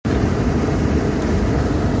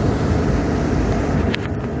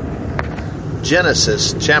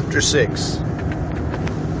Genesis chapter 6.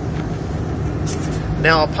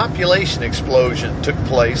 Now a population explosion took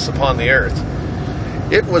place upon the earth.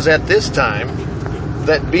 It was at this time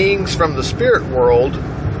that beings from the spirit world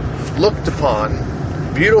looked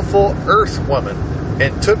upon beautiful earth women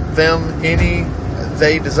and took them any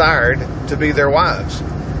they desired to be their wives.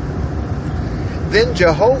 Then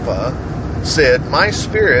Jehovah said, "My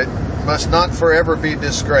spirit must not forever be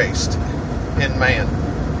disgraced in man,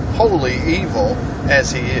 wholly evil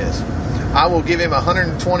as he is. I will give him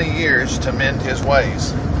 120 years to mend his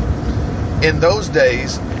ways." In those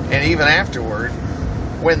days, and even afterward,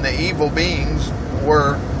 when the evil beings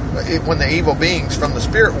from the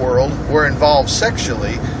spirit world were involved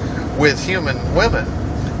sexually with human women,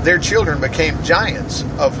 their children became giants,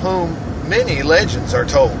 of whom many legends are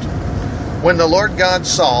told. When the Lord God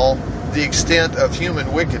saw the extent of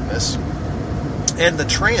human wickedness, and the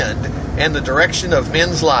trend and the direction of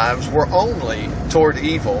men's lives were only toward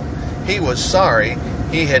evil, he was sorry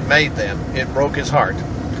he had made them. It broke his heart.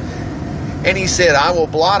 And he said, "I will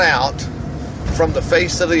blot out from the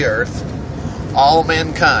face of the earth all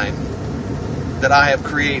mankind that I have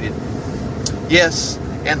created. Yes,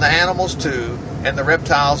 and the animals too, and the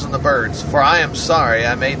reptiles and the birds, for I am sorry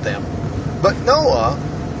I made them." But Noah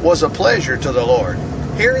was a pleasure to the Lord.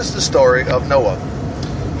 Here is the story of Noah.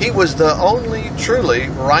 He was the only truly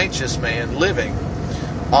righteous man living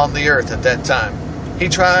on the earth at that time. He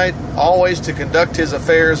tried always to conduct his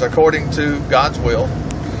affairs according to God's will.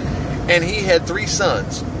 And he had 3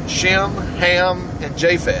 sons, Shem, Ham, and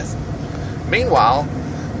Japheth. Meanwhile,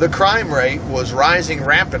 the crime rate was rising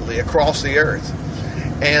rapidly across the earth.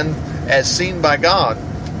 And as seen by God,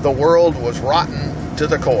 the world was rotten to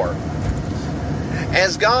the core.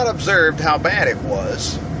 As God observed how bad it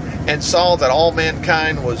was, and saw that all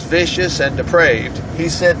mankind was vicious and depraved, he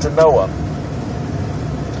said to Noah,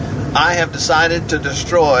 "I have decided to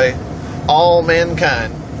destroy all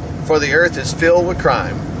mankind, for the earth is filled with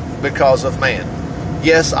crime because of man.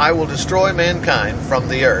 Yes, I will destroy mankind from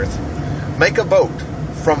the earth. Make a boat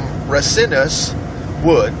from resinous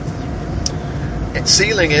wood, and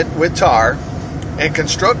sealing it with tar, and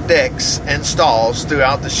construct decks and stalls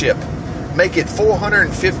throughout the ship. Make it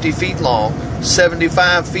 450 feet long,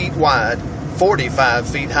 75 feet wide, 45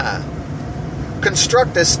 feet high.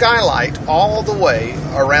 Construct a skylight all the way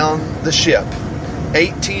around the ship,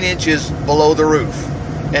 18 inches below the roof,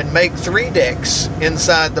 and make 3 decks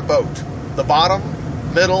inside the boat, the bottom,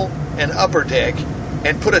 middle, and upper deck,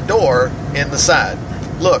 and put a door in the side.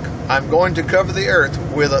 Look, I'm going to cover the earth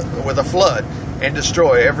with a flood and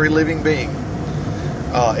destroy every living being,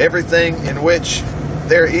 everything in which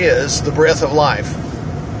there is the breath of life.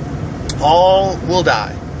 All will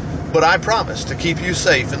die, but I promise to keep you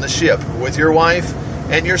safe in the ship with your wife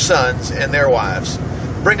and your sons and their wives.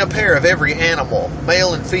 Bring a pair of every animal,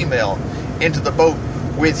 male and female, into the boat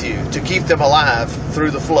with you to keep them alive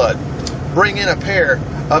through the flood. Bring in a pair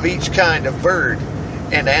of each kind of bird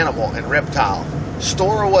and animal and reptile.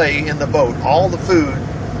 Store away in the boat all the food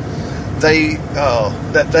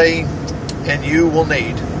that they and you will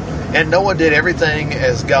need." And Noah did everything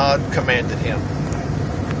as God commanded him.